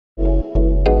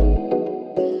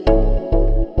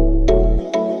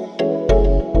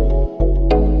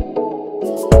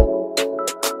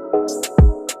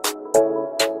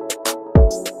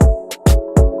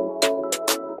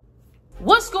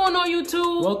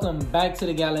welcome back to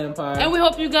the Gala Empire. And we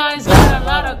hope you guys got a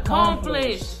lot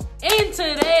accomplished in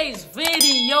today's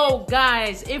video,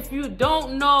 guys. If you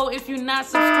don't know, if you're not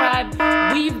subscribed,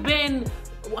 we've been,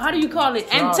 how do you call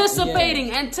it?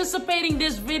 Anticipating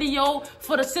this video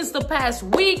since the past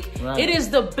week. Right. It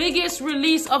is the biggest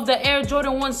release of the Air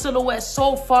Jordan 1 silhouette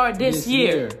so far this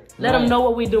year. Let them know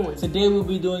what we're doing. Today we'll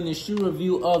be doing the shoe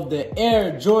review of the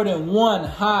Air Jordan 1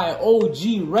 High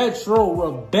OG Retro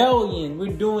Rebellion.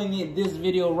 We're doing this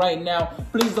video right now.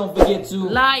 Please don't forget to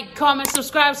like, comment,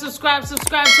 subscribe to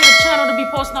the channel to be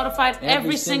post notified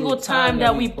every single time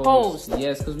that we post.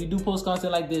 Yes, because we do post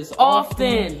content like this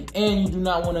often. And you do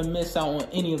not want to miss out on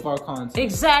any of our content.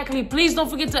 Exactly. Please don't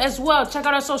forget to as well check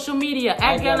out our social media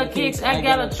at Gala Kicks, at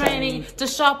Gala Training to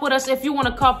shop with us if you want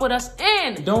to cop with us.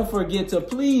 And don't forget to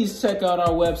please check out our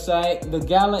website,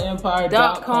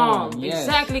 thegalaempire.com. Yes.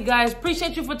 Exactly, guys.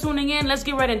 Appreciate you for tuning in. Let's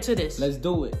get right into this. Let's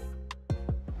do it.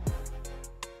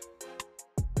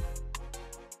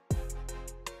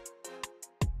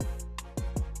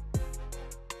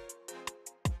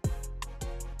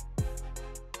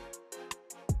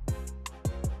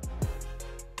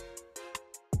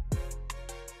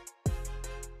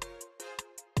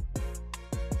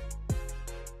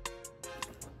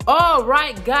 All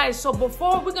right, guys, so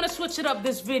before we're gonna switch it up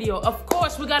this video, of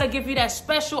course we gotta give you that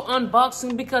special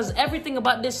unboxing because everything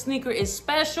about this sneaker is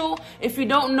special. If you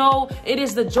don't know, it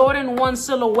is the Jordan 1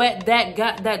 silhouette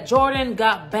that Jordan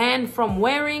got banned from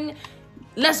wearing.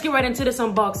 Let's get right into this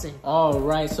unboxing. All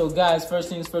right, so guys, first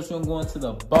things first, we're gonna go into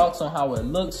the box on how it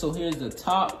looks. So here's the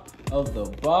top of the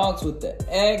box with the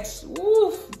X.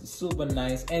 Woof, super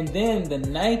nice. And then the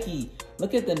Nike.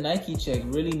 Look at the Nike check,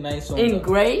 really nice on in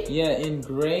gray. Yeah, in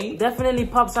gray. Definitely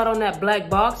pops out on that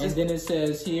black box. And then it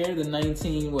says here the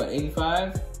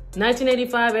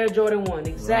 1985 Air Jordan 1,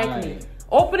 exactly. Right.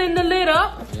 Opening the lid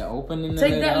up. Yeah, opening the lid up.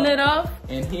 Take that lid off.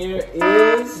 And here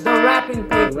is the wrapping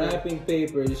paper. The wrapping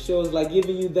paper. It shows like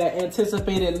giving you that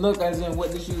anticipated look as in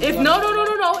what the shoe is. No.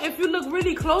 If you look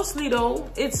really closely though,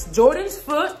 it's Jordan's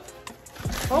foot.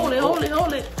 Hold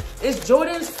it. It's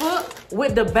Jordan's foot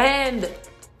with the band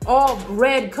all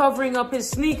red covering up his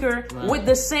sneaker with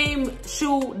the same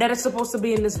shoe that is supposed to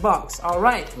be in this box. All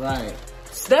right. Right.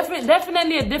 It's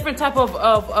definitely a different type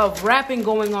of wrapping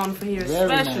going on for here. Very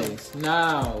special. Nice.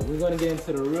 Now we're gonna get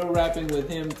into the real wrapping with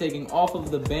him taking off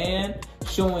of the band,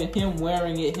 showing him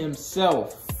wearing it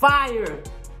himself. Fire.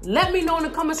 Let me know in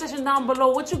the comment section down below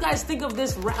what you guys think of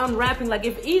this unwrapping. Like,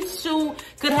 if each shoe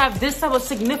could have this type of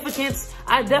significance,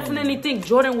 I definitely think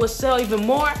Jordan would sell even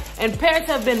more. And pairs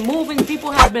have been moving.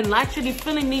 People have been actually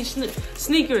feeling these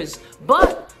sneakers.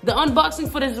 But the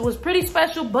unboxing for this was pretty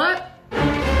special, but...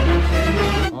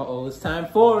 Uh-oh, it's time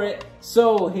for it.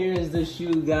 So, here's the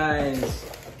shoe, guys.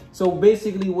 So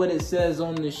basically what it says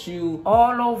on the shoe,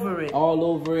 all over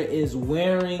it is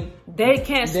wearing. They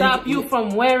can't stop you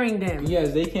from wearing them.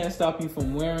 Yes, they can't stop you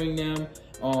from wearing them.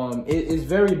 It is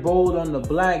very bold on the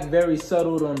black, very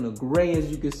subtle on the gray,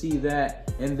 as you can see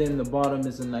that. And then the bottom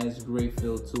is a nice gray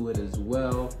feel to it as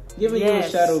well. Giving you a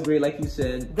shadow gray, like you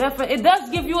said. Definitely, it does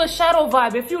give you a shadow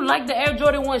vibe. If you like the Air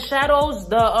Jordan 1 shadows,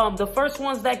 the first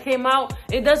ones that came out,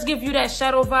 it does give you that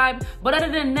shadow vibe. But other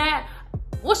than that,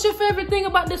 what's your favorite thing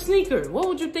about the sneaker? What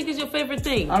would you think is your favorite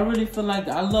thing? I really feel like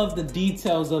I love the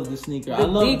details of the sneaker. I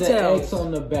love the X on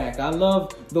the back. I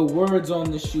love the words on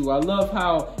the shoe. I love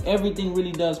how everything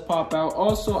really does pop out.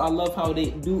 Also, I love how they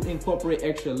do incorporate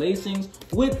extra lacings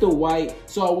with the white.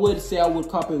 So I would say I would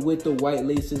cop it with the white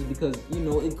laces because, you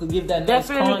know, it could give that nice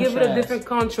contrast. Definitely give it a different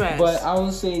contrast. But I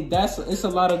would say it's a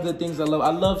lot of good things I love.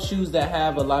 I love shoes that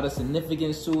have a lot of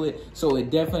significance to it. So it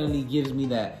definitely gives me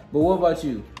that. But what about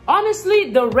you?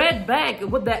 Honestly, the red back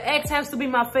with the X has to be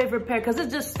my favorite pair because it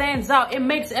just stands out. It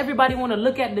makes everybody want to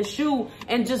look at the shoe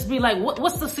and just be like,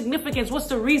 what's the significance? What's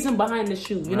the reason behind the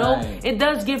shoe? You know, it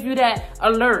does give you that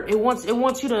alert. It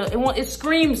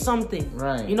screams something.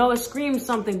 Right. You know, it screams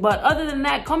something. But other than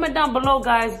that, comment down below,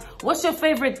 guys. What's your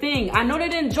favorite thing? I know they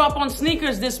didn't drop on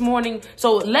sneakers this morning,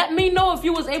 so let me know if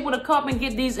you was able to cop and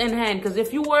get these in hand. Because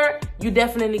if you were, you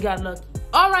definitely got lucky.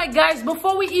 Alright guys,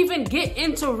 before we even get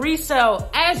into resale,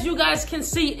 as you guys can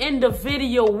see in the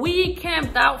video, we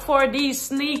camped out for these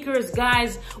sneakers,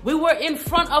 guys. We were in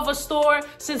front of a store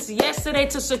since yesterday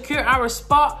to secure our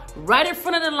spot right in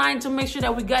front of the line to make sure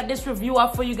that we got this review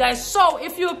out for you guys. So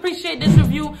if you appreciate this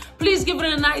review, please give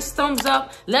it a nice thumbs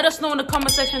up. Let us know in the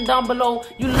comment section down below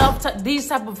you love these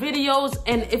type of videos,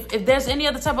 and if there's any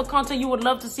other type of content you would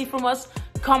love to see from us,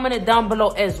 comment it down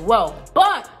below as well.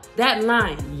 But that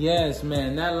line. Yes,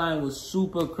 man, that line was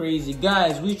super crazy.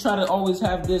 Guys, we try to always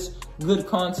have this good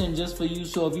content just for you.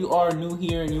 So if you are new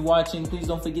here and you're watching, please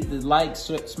don't forget to like,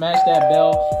 smash that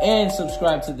bell, and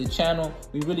subscribe to the channel.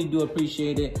 We really do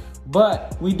appreciate it.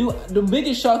 But the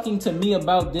biggest shocking to me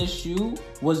about this shoe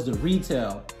was the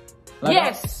retail. Like,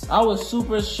 yes, I was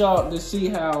super shocked to see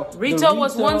how retail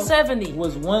was 170.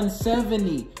 Was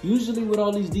 170. Usually with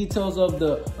all these details of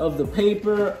the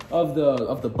paper, of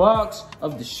the box,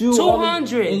 of the shoe,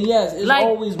 200. And yes, it's like,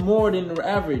 always more than the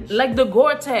average. Like the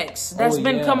Gore-Tex that's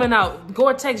been coming out,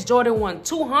 Gore-Tex Jordan 1,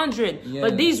 200. Yes.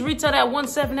 But these retail at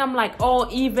 170. I'm like, oh,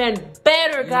 even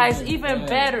better, guys, even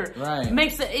better. Right.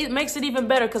 Makes it even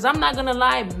better, because I'm not gonna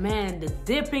lie, man, the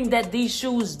dipping that these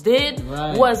shoes did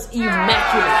was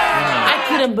immaculate. I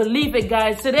couldn't believe it,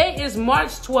 guys. Today is March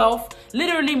 12th,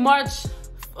 literally March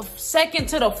 2nd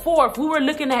to the 4th. We were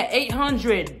looking at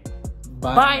 800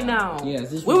 by now.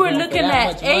 Yes, we were looking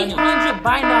at 800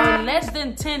 by now. In less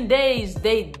than 10 days,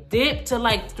 they dipped to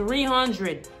like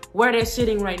 300 where they're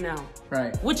sitting right now.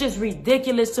 Right. Which is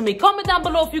ridiculous to me. Comment down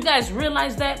below if you guys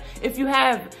realize that. If you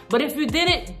have, but if you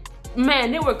didn't,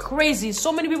 man, they were crazy.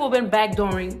 So many people have been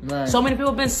backdooring. Right. So many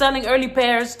people have been selling early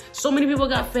pairs. So many people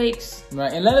got fakes.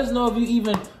 Right. And let us know if you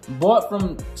even bought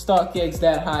from StockX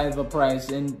that high of a price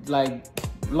and like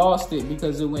lost it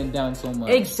because it went down so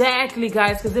much. Exactly,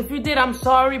 guys. Because if you did, I'm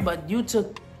sorry, but you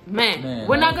took, man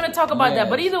we're not going to talk about that.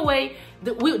 But either way,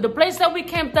 the place that we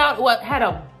camped out had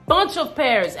a bunch of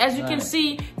pairs. As you can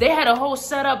see, they had a whole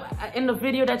setup in the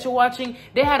video that you're watching.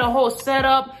 They had a whole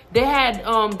setup. They had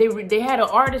they had an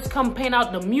artist come paint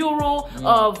out the mural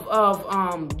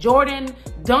of Jordan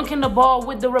dunking the ball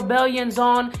with the Rebellions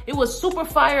on. It was super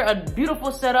fire, a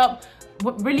beautiful setup.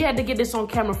 Really had to get this on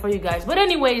camera for you guys. But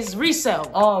anyways,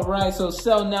 resale. All right, so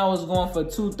sell now is going for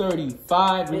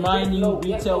 $235. Remind you,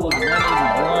 retail was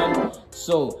 $181.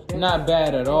 So not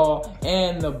bad at all.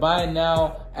 And the buy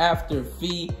now after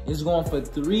fee is going for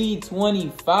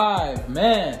 $325.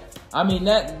 Man, I mean,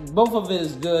 that both of it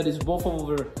is good. It's both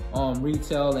over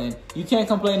retail, and you can't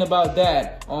complain about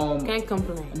that. Can't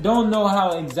complain. Don't know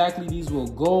how exactly these will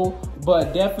go,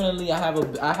 but definitely I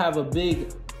have a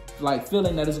big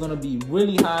feeling that it's going to be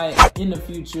really high in the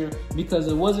future, because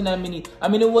it wasn't that many. I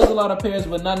mean, it was a lot of pairs,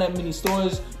 but not that many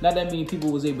stores, not that many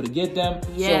people was able to get them.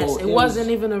 Yes, so it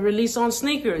wasn't even a release on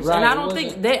sneakers. Right, and I don't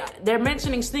think they're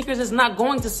mentioning sneakers is not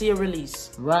going to see a release.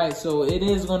 Right, so it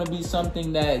is going to be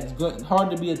something that's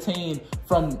hard to be attained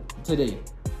from today.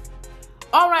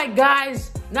 All right, guys,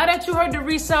 now that you heard the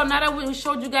resale, now that we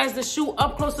showed you guys the shoe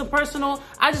up close and personal,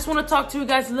 I just want to talk to you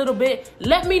guys a little bit.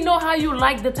 Let me know how you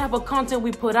like the type of content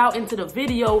we put out into the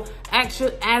video,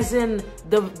 actually, as in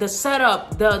the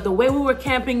setup, the way we were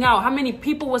camping out, how many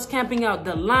people was camping out,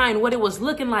 the line, what it was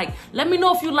looking like. Let me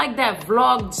know if you like that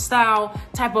vlog style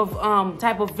type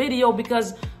of video,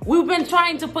 because we've been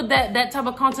trying to put that type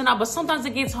of content out, but sometimes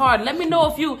it gets hard. Let me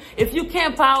know if you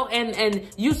camp out and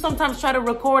you sometimes try to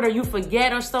record or you forget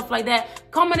or stuff like that.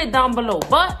 Comment it down below.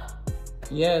 But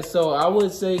yeah, so I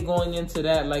would say going into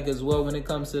that, as well, when it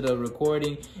comes to the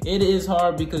recording, it is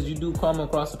hard because you do come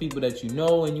across the people that you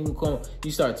know, and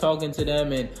you start talking to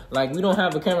them, and we don't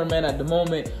have a cameraman at the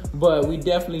moment, but we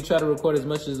definitely try to record as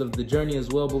much of the journey as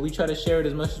well, but we try to share it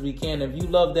as much as we can. If you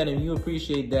love that and you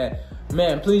appreciate that,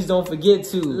 man, please don't forget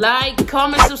to like,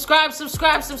 comment, subscribe to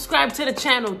the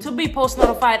channel to be post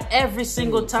notified every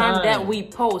single time that we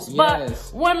post.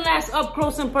 Yes. But one last up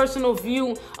close and personal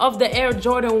view of the Air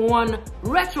Jordan 1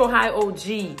 Retro High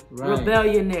OG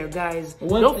Rebellionaire, guys.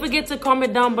 Don't forget to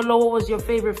comment down below what was your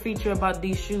favorite feature about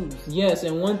these shoes. Yes,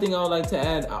 and one thing I would like to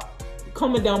add,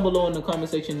 comment down below in the comment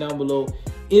section down below,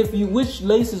 which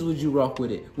laces would you rock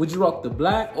with it? Would you rock the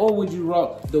black or would you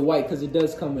rock the white? Because it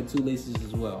does come with 2 laces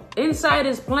as well. Inside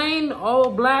is plain,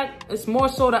 all black. It's more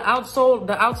so the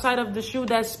outside of the shoe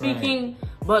that's speaking.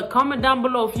 But comment down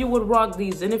below if you would rock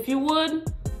these. And if you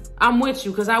would, I'm with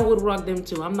you, because I would rock them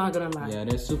too. I'm not gonna lie. Yeah,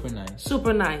 they're super nice.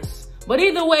 Super nice. But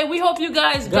either way, we hope you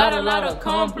guys got a lot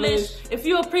accomplished. If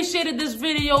you appreciated this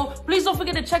video, please don't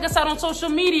forget to check us out on social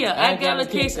media at Gala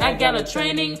Case, at Gala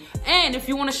Training. And if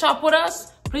you want to shop with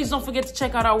us, please don't forget to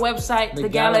check out our website,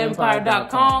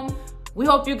 thegalaempire.com. We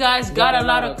hope you guys got a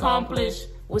lot accomplished.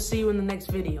 We'll see you in the next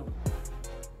video.